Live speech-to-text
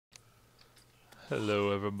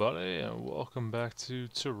Hello everybody and welcome back to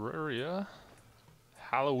Terraria.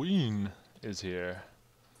 Halloween is here.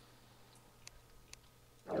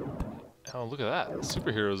 Oh, look at that,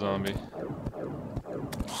 superhero zombie.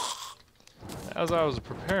 As I was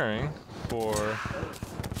preparing for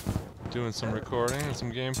doing some recording and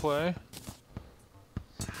some gameplay,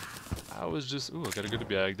 I was just, ooh, I got a goodie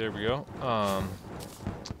bag, there we go.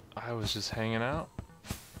 I was just hanging out,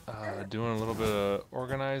 doing a little bit of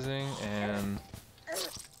organizing and,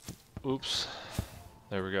 oops,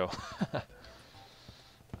 there we go.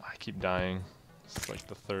 I keep dying. It's like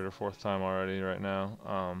the third or fourth time already right now.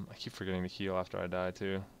 I keep forgetting to heal after I die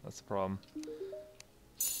too. That's the problem.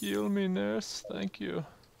 Heal me, nurse. Thank you.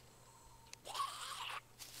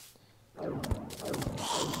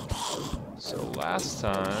 So last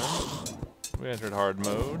time we entered hard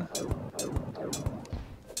mode,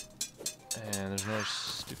 and there's another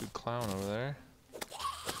stupid clown over there.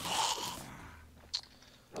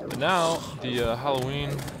 But now the Halloween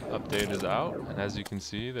update is out, and as you can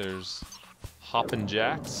see, there's Hoppin'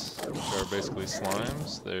 Jacks, which are basically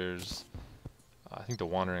slimes. There's, I think the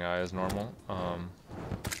Wandering Eye is normal.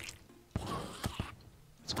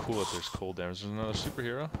 It's cool that there's cold damage. There's another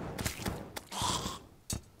superhero.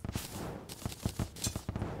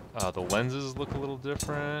 The lenses look a little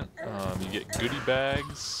different. You get goodie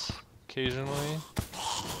bags occasionally,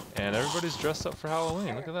 and everybody's dressed up for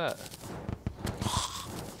Halloween. Look at that.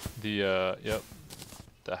 Yep,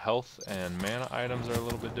 the health and mana items are a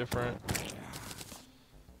little bit different.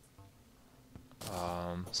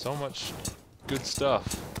 So much good stuff.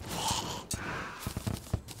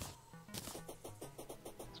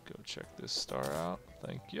 Let's go check this star out.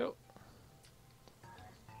 Thank you.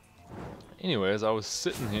 Anyways, I was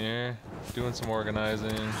sitting here doing some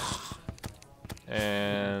organizing,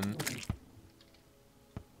 and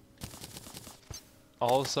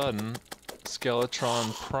all of a sudden,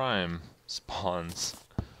 Skeletron Prime spawns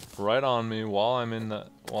right on me while I'm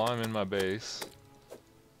in my base.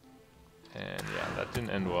 And yeah, that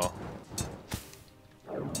didn't end well.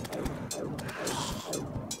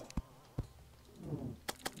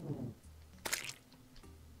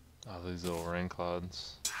 Oh, these little rain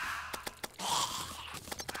clouds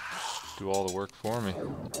do all the work for me.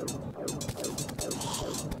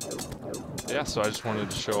 Yeah, so I just wanted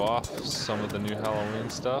to show off some of the new Halloween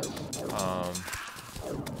stuff. Oh,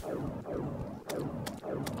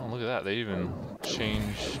 look at that, they even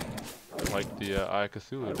changed like the Eye of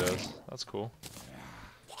Cthulhu does. That's cool.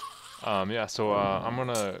 Yeah, so I'm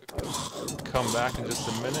gonna come back in just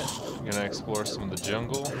a minute. I'm gonna explore some of the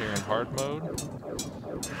jungle here in hard mode.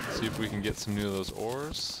 See if we can get some new of those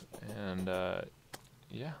ores. And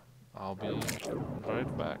yeah, I'll be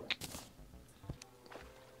right back.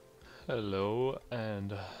 Hello,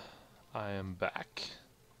 and I am back.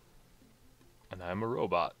 And I'm a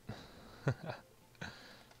robot.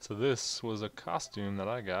 So this was a costume that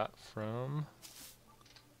I got from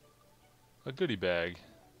a goodie bag.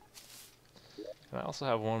 And I also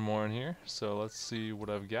have one more in here, so let's see what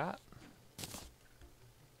I've got.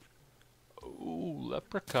 Ooh,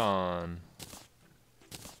 leprechaun.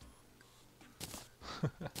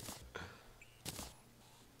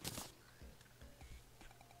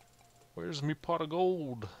 Where's me pot of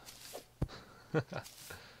gold?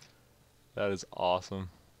 That is awesome.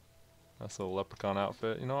 That's a leprechaun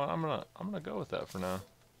outfit. You know what? I'm gonna go with that for now.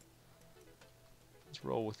 Let's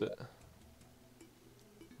roll with it.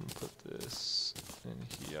 I'm gonna put this in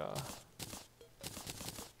here.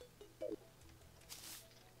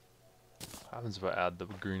 What happens if I add the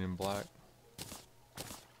green and black?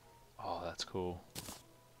 Oh, that's cool.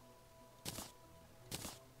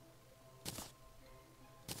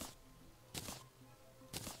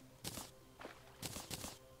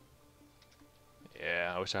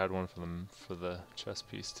 Yeah, I wish I had one for the chest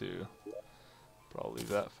piece too. But I'll leave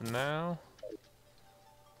that for now.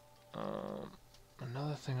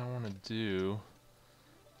 Another thing I want to do,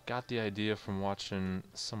 got the idea from watching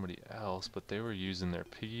somebody else, but they were using their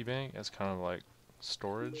piggy bank as kind of like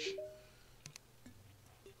storage.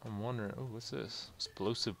 I'm wondering, oh, what's this?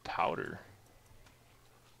 Explosive powder.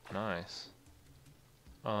 Nice.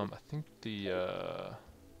 I think the,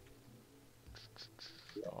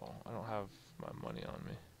 oh, I don't have my money on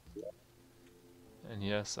me. And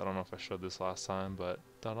yes, I don't know if I showed this last time, but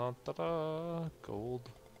da-da-da-da,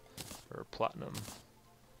 gold, or platinum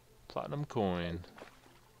coin.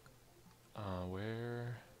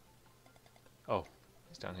 Where? Oh,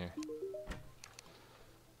 he's down here.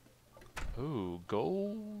 Ooh,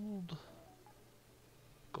 gold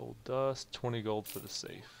dust, 20 gold for the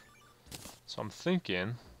safe. So I'm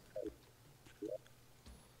thinking,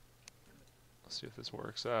 let's see if this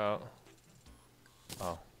works out.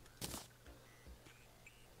 Oh.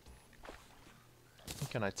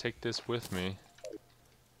 Can I take this with me?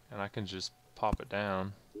 And I can just pop it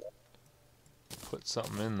down. Put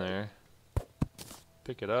something in there.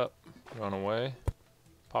 Pick it up. Run away.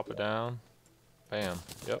 Pop it down. Bam.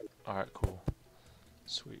 Yep. Alright, cool.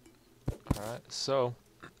 Sweet. Alright, so.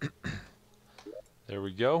 There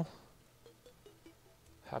we go.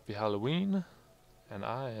 Happy Halloween. And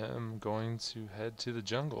I am going to head to the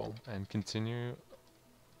jungle and continue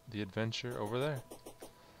the adventure over there.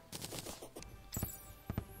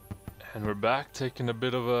 And we're back, taking a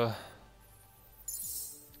bit of a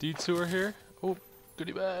detour here. Oh,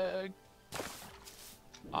 goodie bag.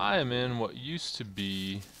 I am in what used to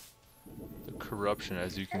be the corruption,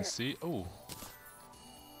 as you can see. Oh.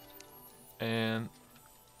 And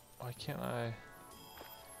why can't I?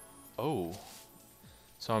 Oh.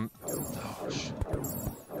 So I'm, oh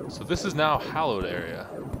shit. So this is now hallowed area.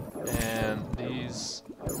 And these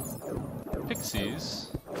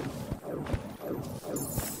pixies,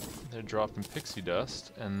 they're dropping pixie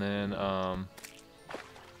dust, and then oh,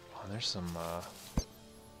 there's some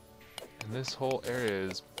and this whole area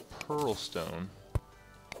is pearl stone,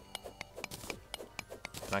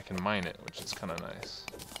 and I can mine it, which is kind of nice.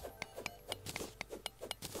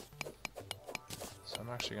 So I'm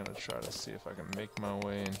actually gonna try to see if I can make my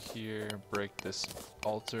way in here, break this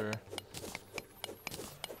altar.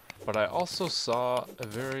 But I also saw a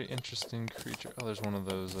very interesting creature. Oh, there's one of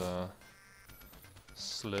those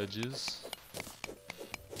sledges.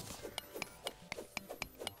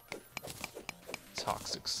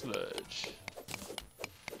 Toxic sludge.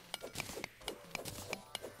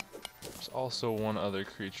 There's also one other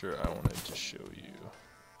creature I wanted to show you.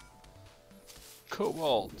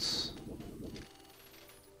 Cobalt. Let's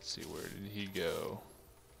see, where did he go?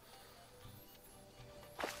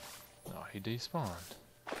 Oh, he despawned.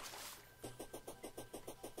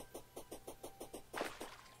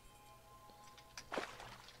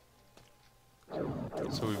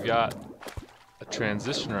 So we've got a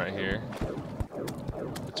transition right here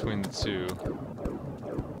between the two.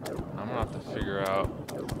 I'm gonna have to figure out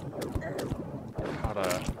how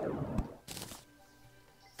to...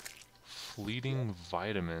 Fleeting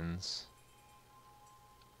vitamins.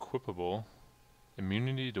 Equipable.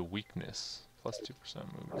 Immunity to weakness. Plus 2%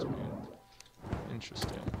 movement speed.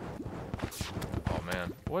 Interesting. Oh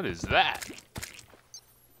man, what is that?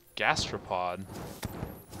 Gastropod.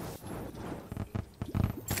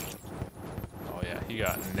 Oh yeah, he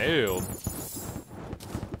got nailed.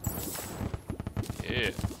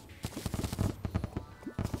 Yeah.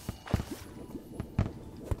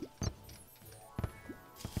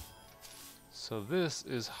 So this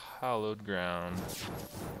is hallowed ground.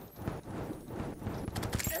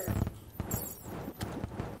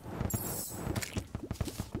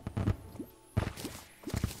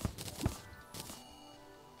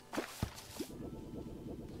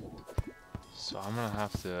 So I'm gonna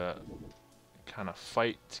have to kind of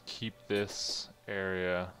fight to keep this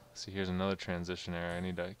area. See, here's another transition area. I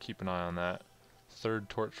need to keep an eye on that. Third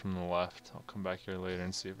torch from the left. I'll come back here later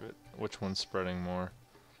and see if which one's spreading more.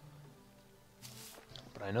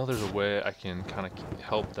 But I know there's a way I can kind of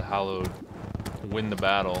help the hallowed win the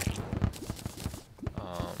battle.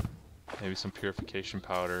 Maybe some purification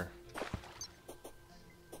powder.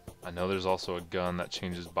 I know there's also a gun that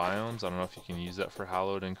changes biomes. I don't know if you can use that for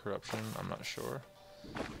hallowed and corruption. I'm not sure.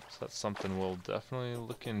 So that's something we'll definitely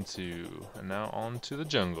look into. And now on to the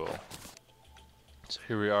jungle. So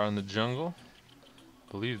here we are in the jungle.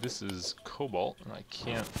 I believe this is cobalt, and I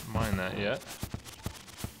can't mine that yet.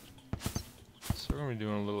 So we're going to be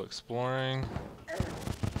doing a little exploring.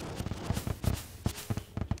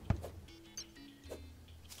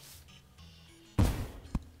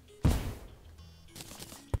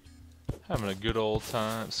 Having a good old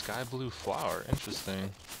time. Sky blue flower, interesting.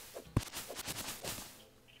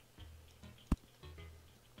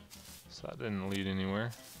 So that didn't lead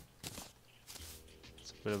anywhere.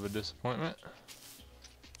 It's a bit of a disappointment.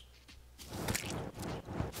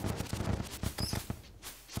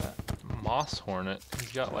 That moss hornet,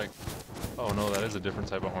 he's got like, oh no, that is a different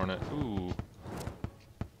type of hornet. Ooh,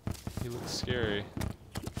 he looks scary.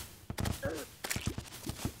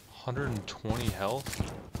 120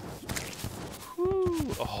 health.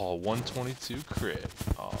 Woo! Oh, 122 crit.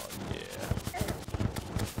 Oh yeah.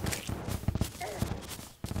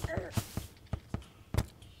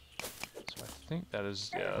 So I think that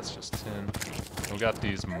is, yeah, that's just 10. We got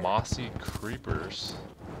these mossy creepers.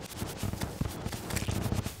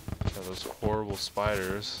 Which are those horrible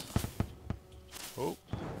spiders. Oh,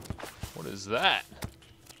 what is that?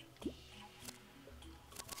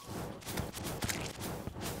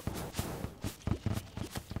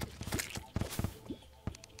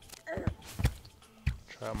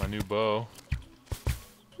 Try out my new bow.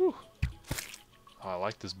 Whew. Oh, I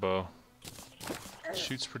like this bow. It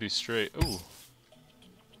shoots pretty straight. Ooh.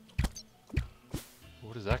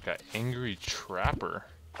 What is that guy? Angry Trapper.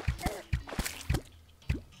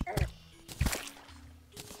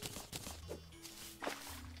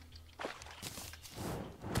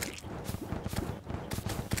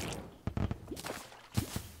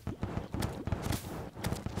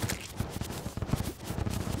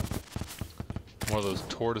 One of those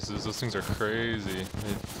tortoises. Those things are crazy.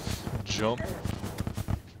 They jump. A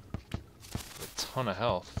ton of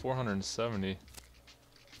health. 470.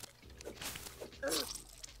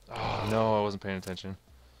 Oh no, I wasn't paying attention.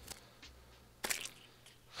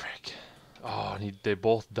 Frick. Oh, they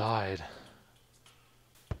both died.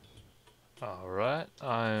 Alright,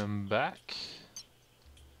 I am back.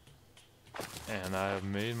 And I have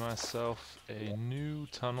made myself a new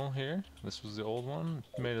tunnel here. This was the old one.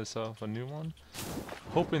 Made myself a new one.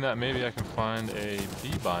 Hoping that maybe I can find a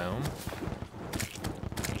bee biome.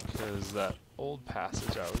 Because that old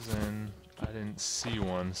passage I was in, I didn't see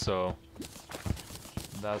one, so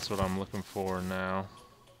that's what I'm looking for now.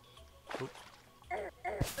 Oop. Oh,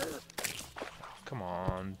 come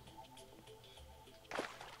on.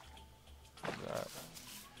 What is that?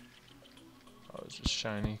 Oh, it's just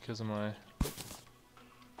shiny because of my...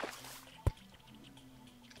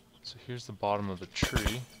 So here's the bottom of the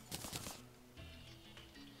tree.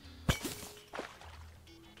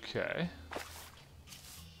 Okay.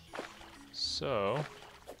 So,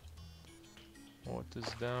 what is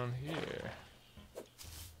down here?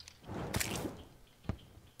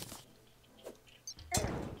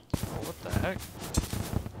 Oh, what the heck?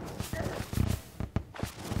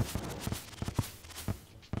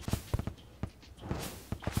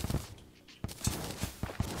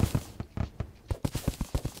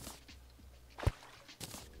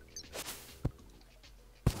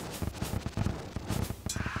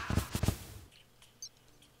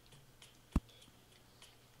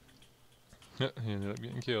 Yep, he ended up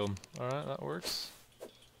getting killed. Alright, that works.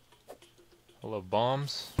 I love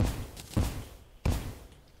bombs. In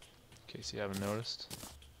case you haven't noticed.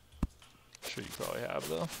 I'm sure you probably have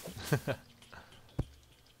though.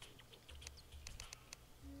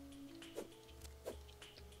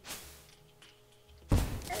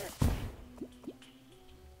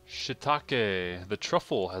 Shiitake, the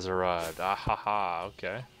truffle has arrived. Ah ha ha,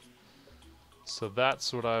 okay. So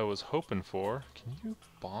that's what I was hoping for. Can you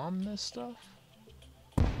bomb this stuff?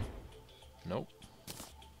 Nope.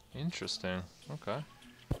 Interesting. Okay.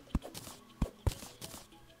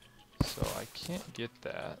 So I can't get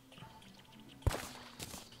that.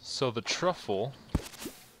 So the truffle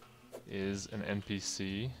is an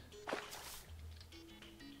NPC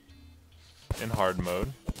in hard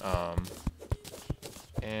mode.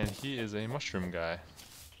 And he is a mushroom guy.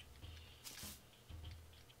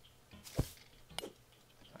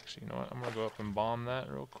 Actually, you know what? I'm gonna go up and bomb that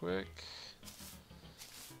real quick.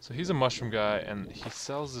 So he's a mushroom guy, and he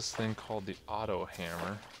sells this thing called the auto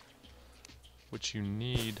hammer, which you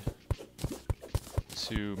need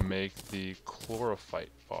to make the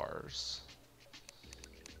chlorophyte bars.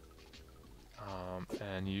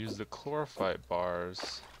 And you use the chlorophyte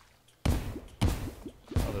bars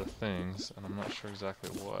for other things, and I'm not sure exactly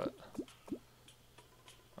what.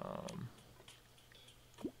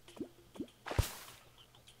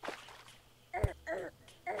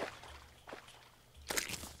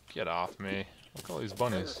 Get off me. Look at all these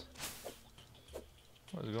bunnies.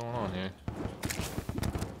 What is going on here?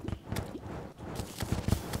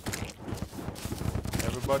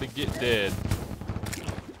 Everybody get dead.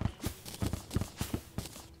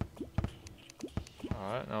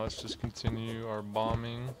 Alright, now let's just continue our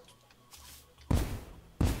bombing.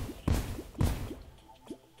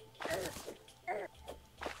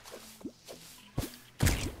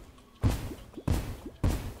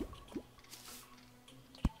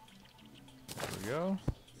 Go.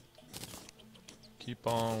 Keep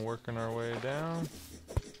on working our way down.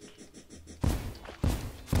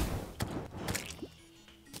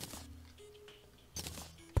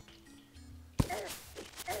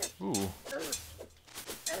 Ooh.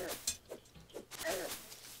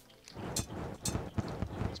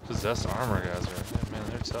 These possessed armor guys are, man,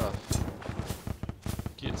 they're tough.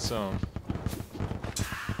 Get some.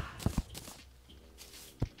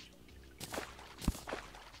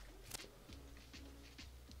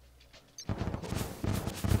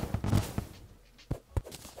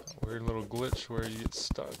 Weird little glitch where you get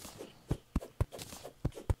stuck.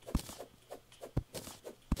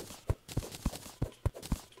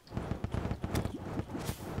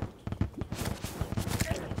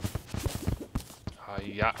 Ah,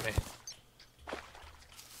 you got me.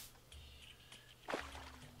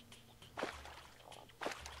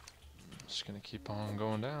 on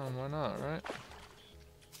going down. Why not, right?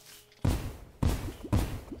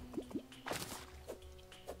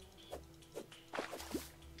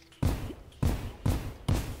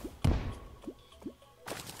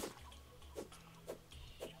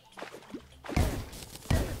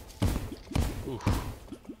 Oof.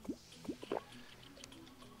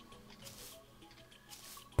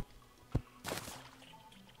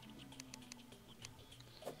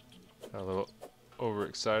 Got a little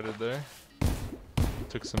overexcited there.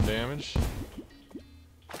 Took some damage.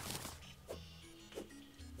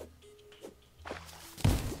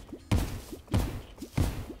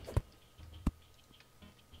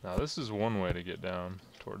 Now this is one way to get down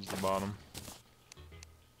towards the bottom.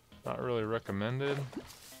 Not really recommended,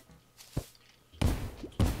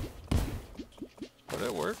 but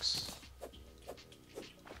it works.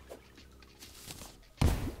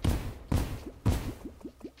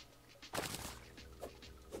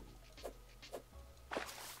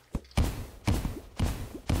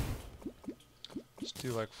 Just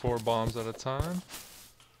do like 4 bombs at a time.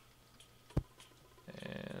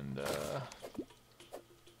 And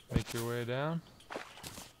make your way down.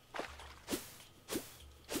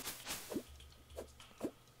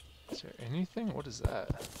 Is there anything? What is that?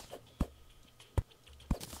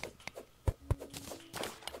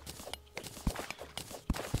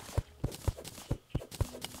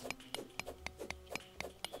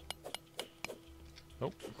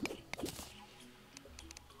 Nope.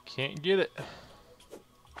 Can't get it.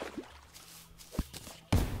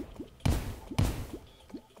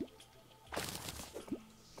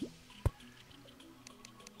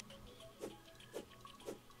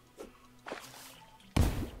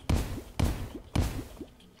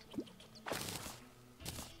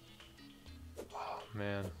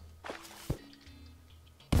 Man.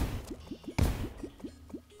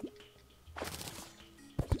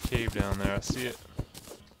 Cave down there, I see it.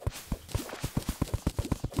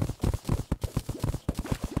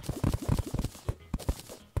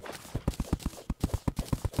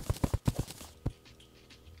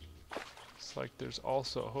 It's like there's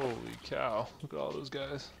also, holy cow, look at all those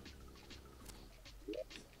guys.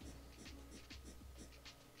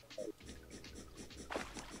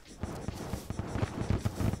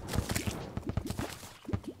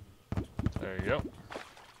 There you go.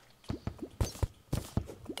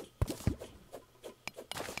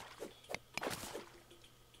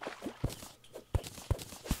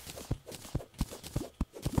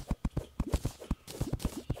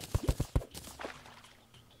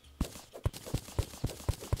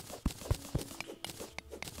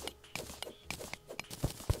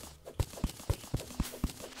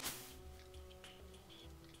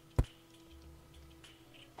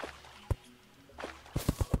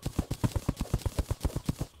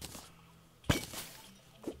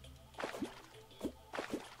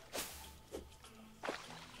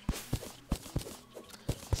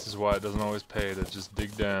 This is why it doesn't always pay to just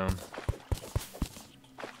dig down.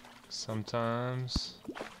 Sometimes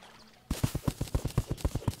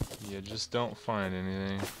you just don't find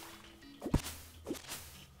anything.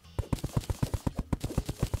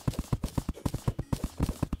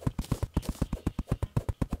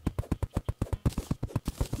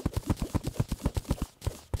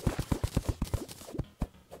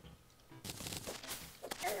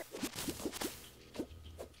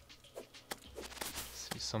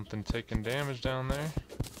 Something taking damage down there.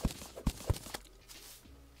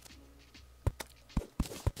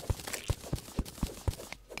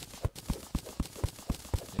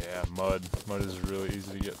 Yeah, mud. Mud is really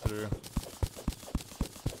easy to get through.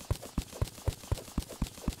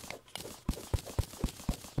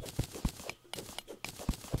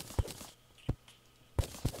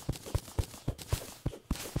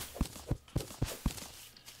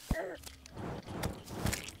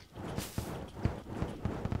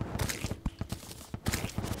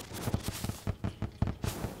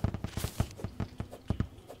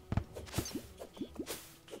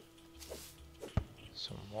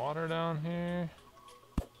 Some water down here.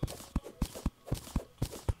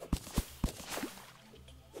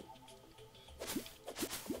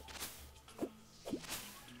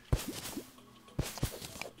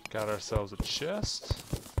 Got ourselves a chest.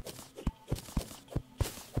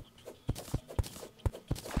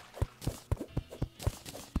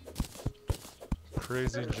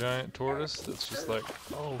 Crazy giant tortoise that's just like,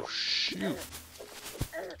 oh shoot.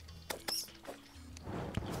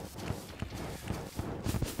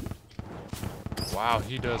 Wow,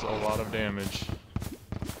 he does a lot of damage.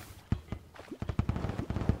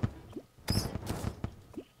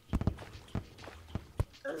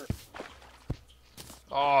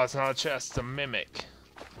 Oh, it's not a chest, it's a mimic.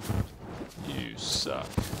 You suck.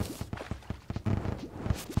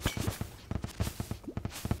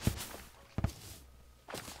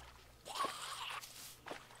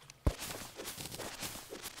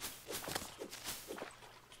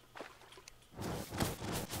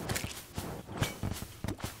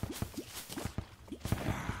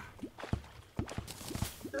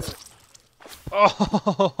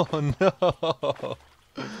 Oh no!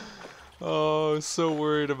 Oh, I was so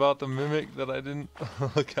worried about the mimic that I didn't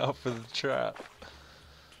look out for the trap.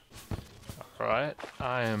 Alright,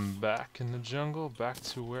 I am back in the jungle, back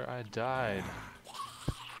to where I died.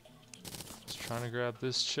 Just trying to grab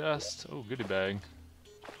this chest. Oh, goodie bag.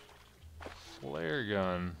 Flare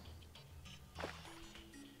gun.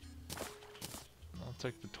 I'll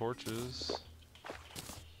take the torches.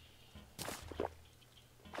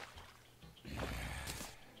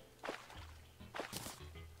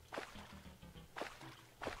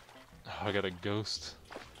 Oh, I got a ghost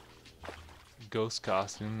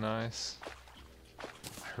costume, nice.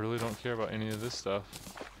 I really don't care about any of this stuff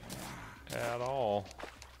at all.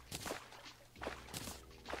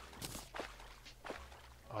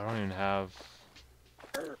 I don't even have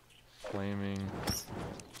flaming.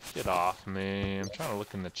 Get off me. I'm trying to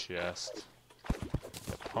look in the chest.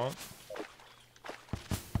 You punk.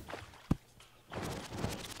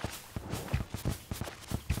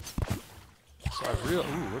 So I've ooh,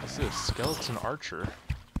 what is this? Skeleton archer.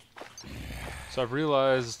 So I've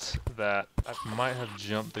realized that I might have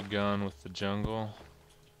jumped the gun with the jungle.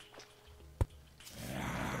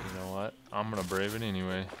 But you know what? I'm gonna brave it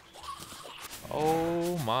anyway.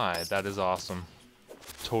 Oh my, that is awesome.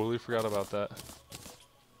 Totally forgot about that.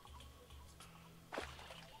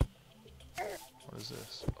 What is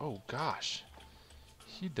this? Oh gosh.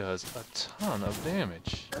 He does a ton of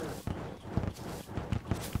damage.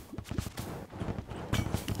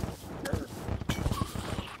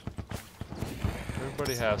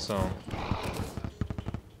 Everybody have some.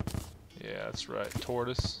 Yeah, that's right,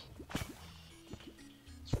 tortoise.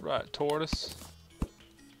 That's right, tortoise.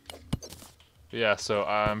 Yeah, so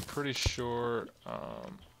I'm pretty sure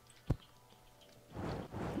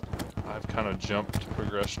I've kind of jumped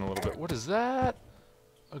progression a little bit. What is that?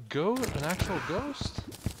 A ghost? An actual ghost?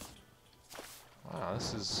 Wow,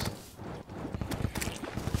 this is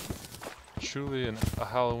truly a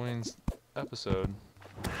Halloween episode.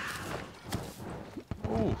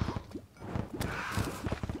 Ooh.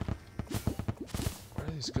 Where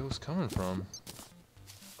are these ghosts coming from?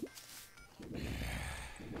 I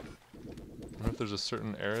wonder if there's a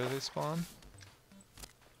certain area they spawn?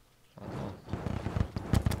 I don't know.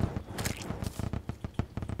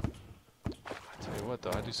 I tell you what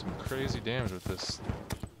though, I do some crazy damage with this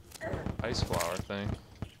ice flower thing.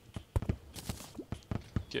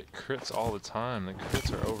 Get crits all the time. The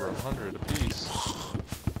crits are over 100 apiece.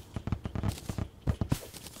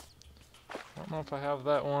 I don't know if I have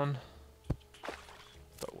that one,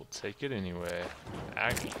 but we'll take it anyway.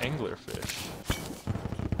 Anglerfish.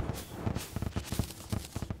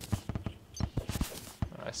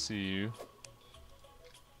 I see you.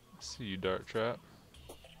 I see you, Dart Trap.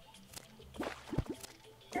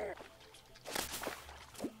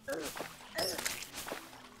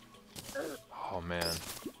 Oh man.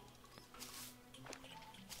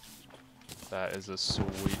 That is a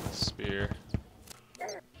sweet spear.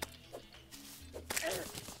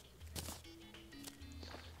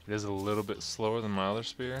 It is a little bit slower than my other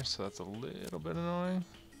spear, so that's a little bit annoying.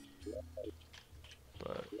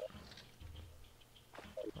 But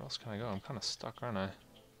where else can I go? I'm kind of stuck, aren't I?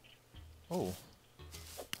 Oh.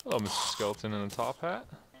 Hello, Mr. Skeleton in a top hat.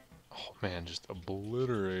 Oh man, just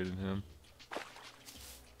obliterated him.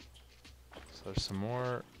 So there's some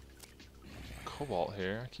more cobalt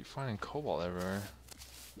here. I keep finding cobalt everywhere.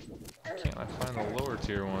 Why can't I find the lower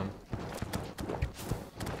tier one?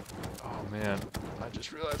 Oh man, I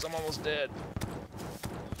just realized I'm almost dead.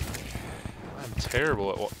 I'm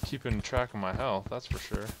terrible at keeping track of my health, that's for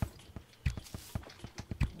sure.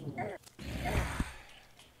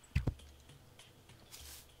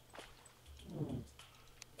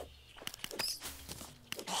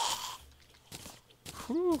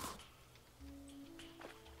 Whew.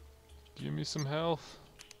 Give me some health.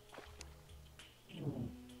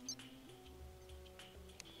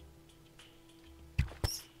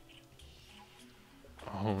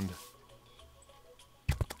 Owned.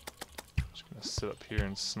 Just gonna sit up here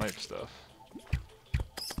and snipe stuff.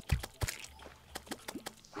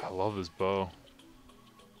 I love this bow.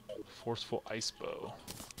 Forceful ice bow.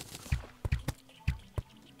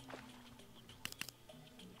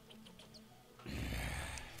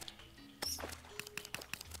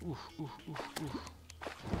 Oof, oof, oof, oof.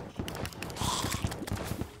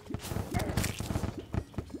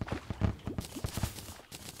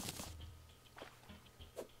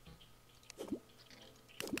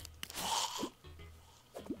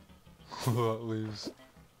 That leaves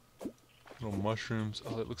little mushrooms.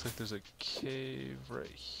 Oh, it looks like there's a cave right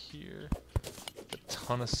here. A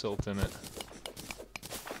ton of silt in it.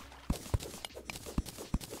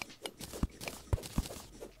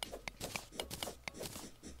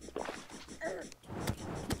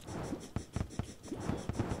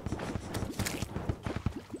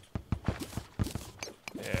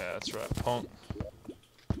 Yeah, that's right, punk.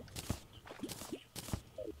 I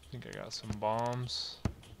think I got some bombs.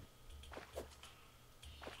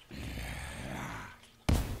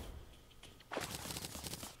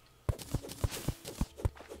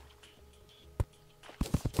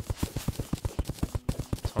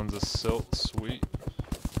 Tons of silt, sweet.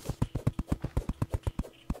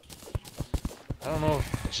 I don't know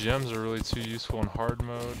if gems are really too useful in hard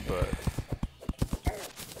mode, but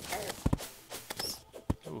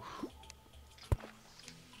oof.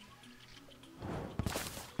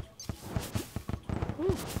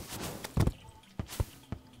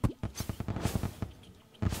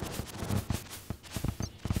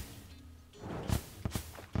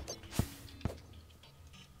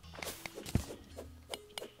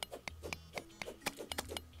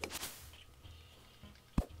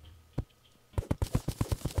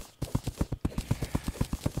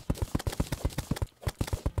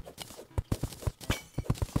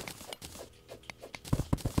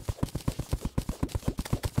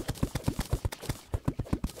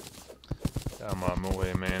 I'm on my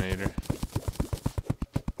way, man-eater.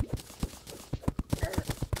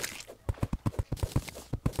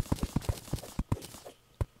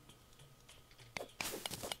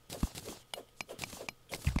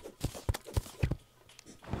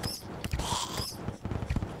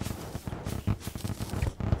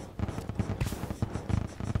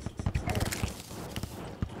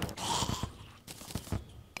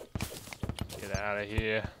 Get out of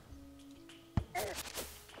here.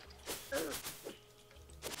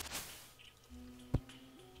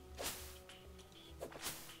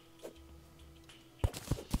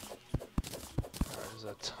 There's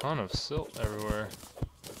a ton of silt everywhere.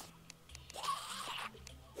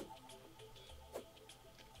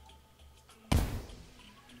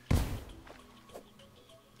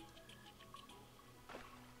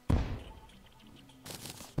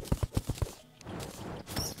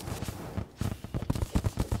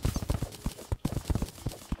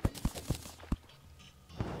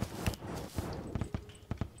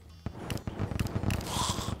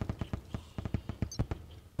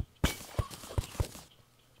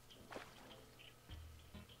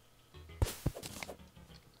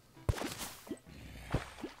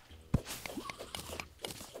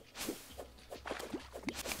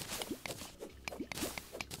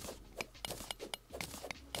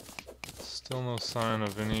 Still no sign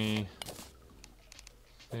of anything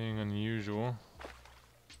unusual.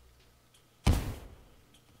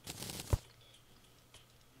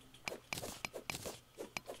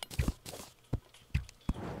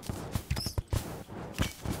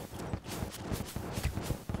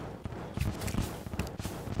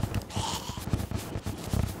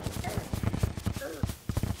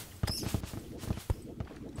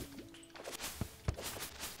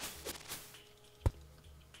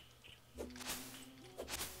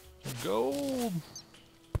 Gold!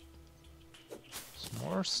 Some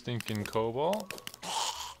more stinking cobalt.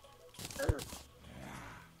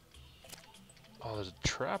 Oh, there's a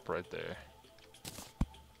trap right there.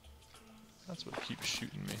 That's what keeps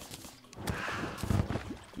shooting me.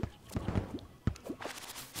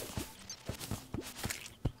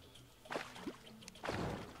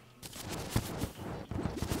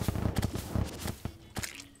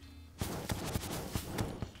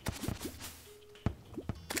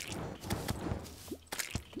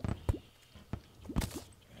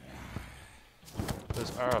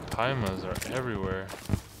 Those arapaimas are everywhere.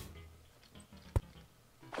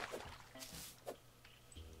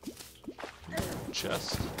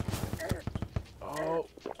 Chest.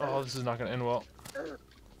 Oh, this is not gonna end well.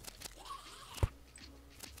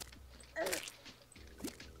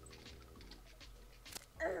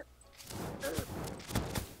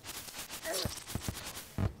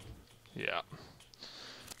 Yeah.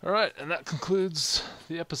 Alright, and that concludes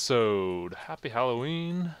the episode. Happy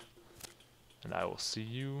Halloween, and I will see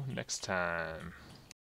you next time.